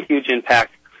going to have a huge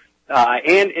impact,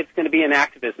 and it's going to be an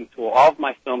activism tool. All of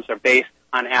my films are based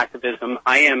on activism.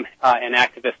 I am an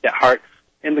activist at heart,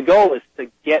 and the goal is to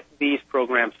get these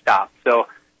programs stopped. So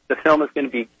the film is going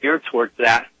to be geared towards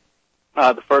that.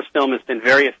 The first film has been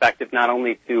very effective, not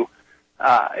only to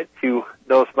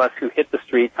those of us who hit the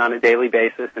streets on a daily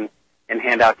basis and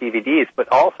hand out DVDs,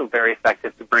 but also very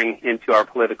effective to bring into our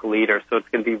political leaders. So it's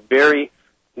going to be very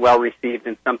well received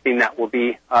and something that will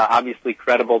be obviously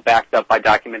credible, backed up by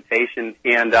documentation.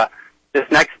 And this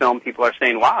next film, people are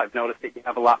saying, wow, I've noticed that you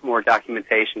have a lot more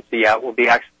documentation. So yeah, it will be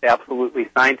absolutely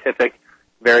scientific,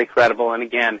 very credible, and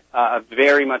again,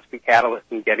 very much the catalyst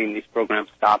in getting these programs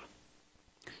stopped.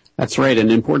 That's right, and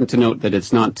important to note that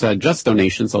it's not just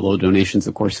donations, although donations,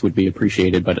 of course, would be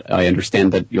appreciated, but I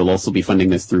understand that you'll also be funding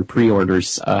this through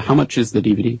pre-orders. How much is the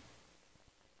DVD?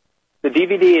 The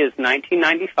DVD is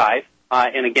 $19.95,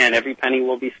 and again, every penny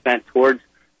will be spent towards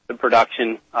the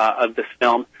production of this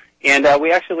film. And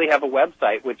we actually have a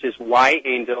website, which is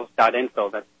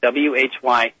whyangels.info. That's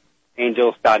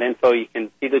whyangels.info. You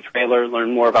can see the trailer,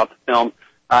 learn more about the film,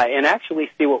 and actually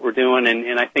see what we're doing,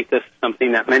 and I think this is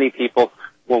something that many people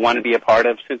will want to be a part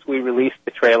of. Since we released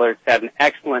the trailer, it's had an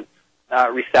excellent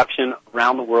reception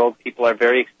around the world. People are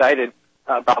very excited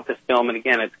about this film, and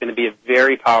again, it's going to be a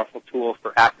very powerful tool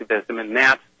for activism, and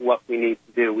that's what we need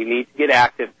to do. We need to get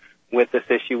active with this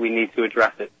issue. We need to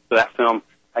address it. So that film,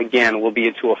 again, will be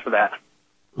a tool for that.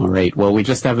 All right. Well, we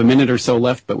just have a minute or so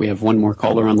left, but we have one more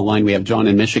caller on the line. We have John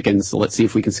in Michigan, so let's see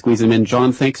if we can squeeze him in.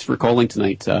 John, thanks for calling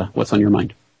tonight. What's on your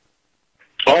mind?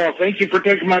 Oh, Thank you for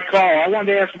taking my call. I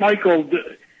wanted to ask Michael,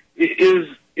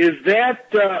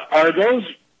 are those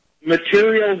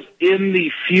materials in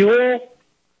the fuel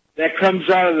that comes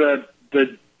out of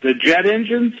the jet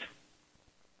engines?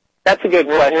 That's a good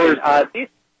question.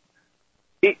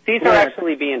 These are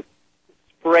actually being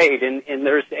sprayed, and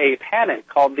there's a patent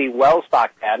called the Wellstock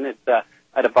patent. It's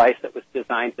a device that was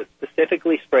designed to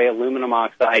specifically spray aluminum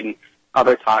oxide and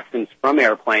other toxins from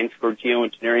airplanes for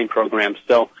geoengineering programs.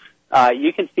 So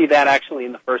you can see that actually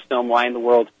in the first film, Why in the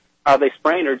World Are They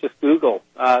Spraying? Or just Google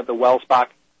the Wellstock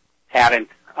patent.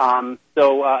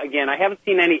 Again, I haven't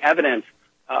seen any evidence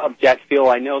of jet fuel.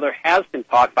 I know there has been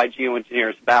talk by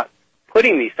geoengineers about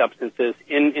putting these substances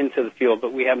into the fuel,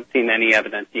 but we haven't seen any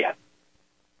evidence yet.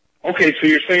 Okay, so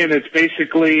you're saying it's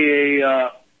basically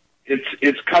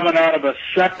it's coming out of a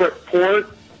separate port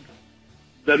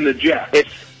than the jet.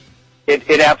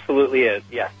 It absolutely is,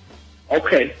 yes.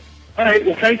 Okay. All right,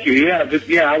 well, thank you. Yeah,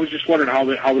 I was just wondering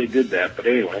how they did that, but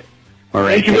anyway. All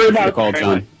right, thank you very much for the call,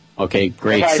 John. Okay,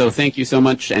 great. Bye-bye. So thank you so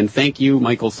much, and thank you,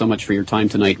 Michael, so much for your time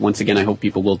tonight. Once again, I hope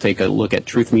people will take a look at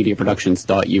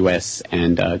truthmediaproductions.us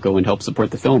and go and help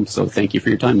support the film. So thank you for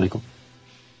your time, Michael.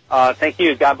 Thank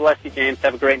you. God bless you, James.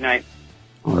 Have a great night.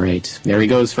 All right. There he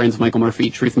goes, friends. Michael Murphy,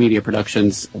 Truth Media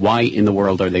Productions. Why in the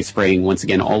world are they spraying? Once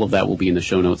again, all of that will be in the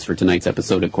show notes for tonight's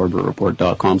episode at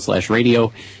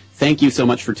corbettreport.com/radio. Thank you so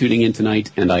much for tuning in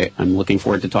tonight, and I'm looking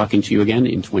forward to talking to you again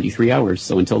in 23 hours.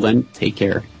 So until then, take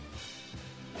care.